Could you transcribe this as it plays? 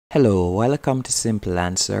Hello, welcome to Simple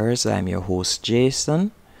Answers. I'm your host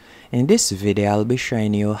Jason. In this video, I'll be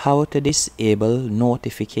showing you how to disable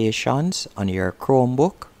notifications on your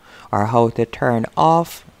Chromebook or how to turn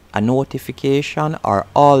off a notification or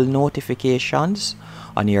all notifications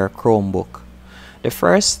on your Chromebook. The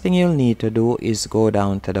first thing you'll need to do is go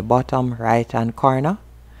down to the bottom right hand corner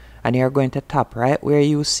and you're going to tap right where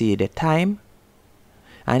you see the time.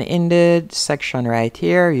 And in the section right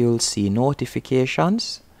here, you'll see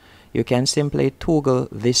notifications. You can simply toggle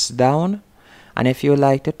this down, and if you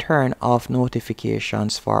like to turn off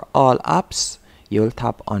notifications for all apps, you'll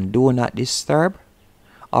tap on Do Not Disturb.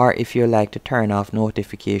 Or if you like to turn off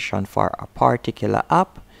notification for a particular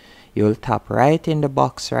app, you'll tap right in the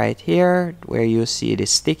box right here where you see the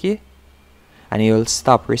sticky, and you'll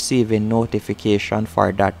stop receiving notification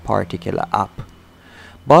for that particular app.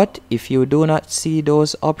 But if you do not see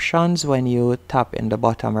those options when you tap in the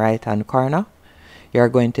bottom right hand corner, you're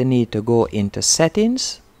going to need to go into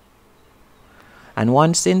settings, and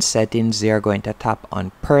once in settings you're going to tap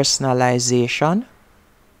on personalization.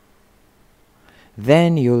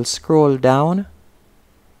 Then you'll scroll down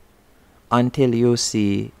until you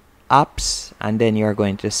see apps, and then you're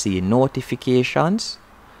going to see notifications,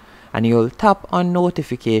 and you'll tap on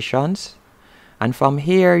notifications, and from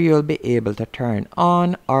here you'll be able to turn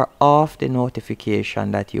on or off the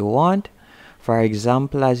notification that you want. For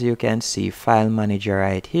example, as you can see, File Manager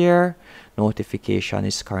right here, notification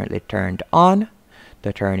is currently turned on.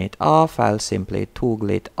 To turn it off, I'll simply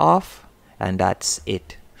toggle it off, and that's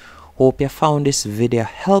it. Hope you found this video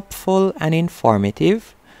helpful and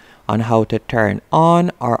informative on how to turn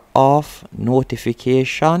on or off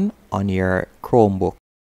notification on your Chromebook.